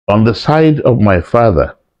On the side of my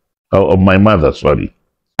father, of my mother, sorry,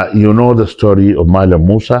 you know the story of Malam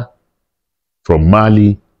Musa from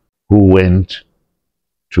Mali, who went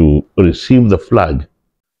to receive the flag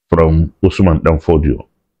from Usman Danfodio,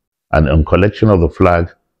 and on collection of the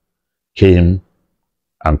flag came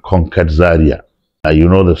and conquered Zaria. You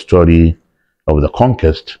know the story of the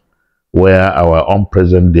conquest, where our own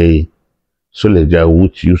present day Suleja,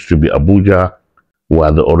 which used to be Abuja,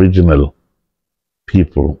 were the original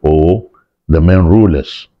people or the main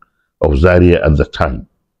rulers of Zaria at the time.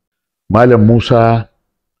 Malam Musa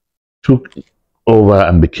took over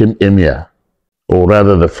and became emir, or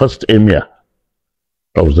rather the first emir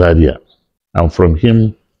of Zaria. And from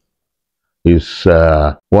him,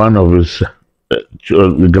 one of his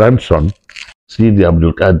grandson, Sidi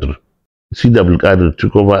Abdul Qadir. Sidi Abdul Qadir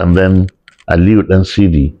took over, and then Aliyu and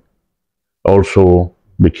Sidi also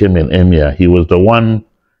became an emir. He was the one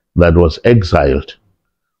that was exiled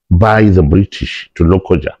by the British to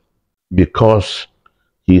Lokoja because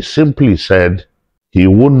he simply said he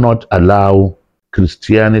would not allow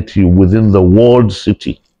Christianity within the walled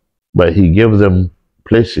city, but he gave them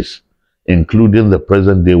places, including the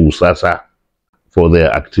present-day Usasa, for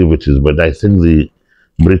their activities. But I think the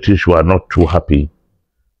British were not too happy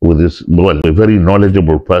with this. Well, a very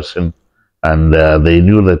knowledgeable person, and they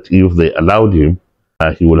knew that if they allowed him,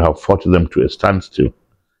 he would have fought them to a standstill.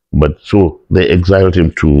 But so they exiled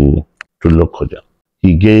him to Lokoja.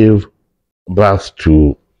 He gave birth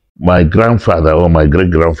to my grandfather, or my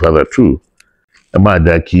great-grandfather too,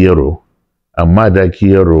 Amada Kiero. Amada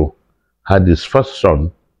Kiero had his first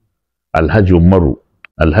son, Alhaji Umaru.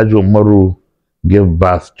 Alhaji Umaru gave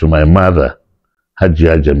birth to my mother,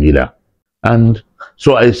 Hajia Jamila. And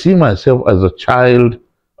so I see myself as a child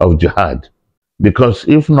of jihad, because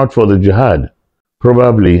if not for the jihad,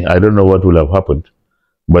 probably I don't know what would have happened,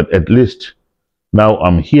 but at least now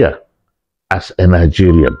I'm here as a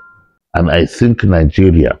Nigerian, and I think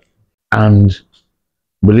Nigeria. And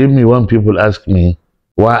believe me, when people ask me,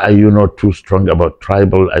 why are you not too strong about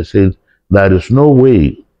tribal? I said, there is no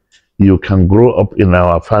way you can grow up in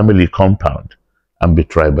our family compound and be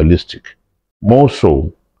tribalistic. More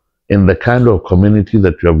so in the kind of community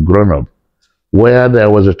that you have grown up, where there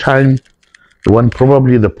was a time when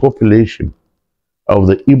probably the population of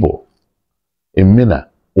the Igbo in Mina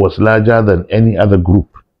was larger than any other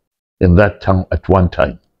group in that town at one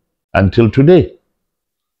time. Until today,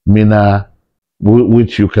 Mina,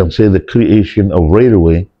 which you can say the creation of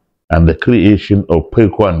railway and the creation of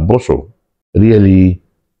Peko and Boso, really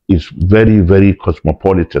is very, very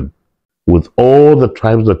cosmopolitan, with all the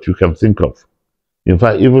tribes that you can think of. In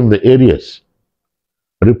fact, even the areas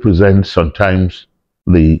represent sometimes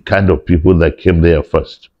the kind of people that came there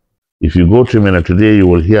first. If you go to Mina today, you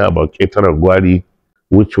will hear about Ketaragwari,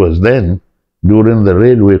 which was then during the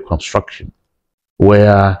railway construction,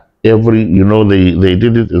 where they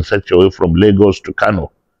did it in such a way from Lagos to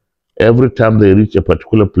Kano. Every time they reach a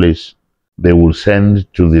particular place, they will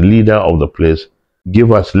send to the leader of the place,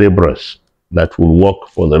 give us laborers that will work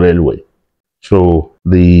for the railway. So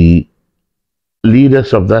the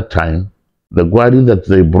leaders of that time, the Gwari that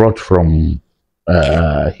they brought from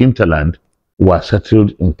hinterland, were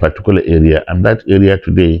settled in a particular area, and that area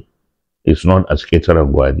today is known as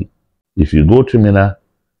Ketaragwari. If you go to Mina,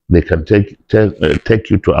 they can take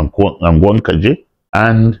you to Angwankaje,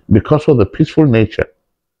 and because of the peaceful nature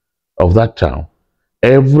of that town,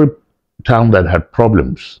 every town that had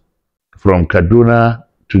problems, from Kaduna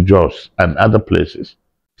to Jos and other places,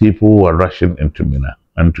 people were rushing into Mina.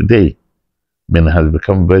 And today, Mina has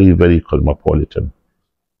become very, very cosmopolitan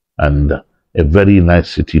and a very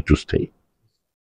nice city to stay.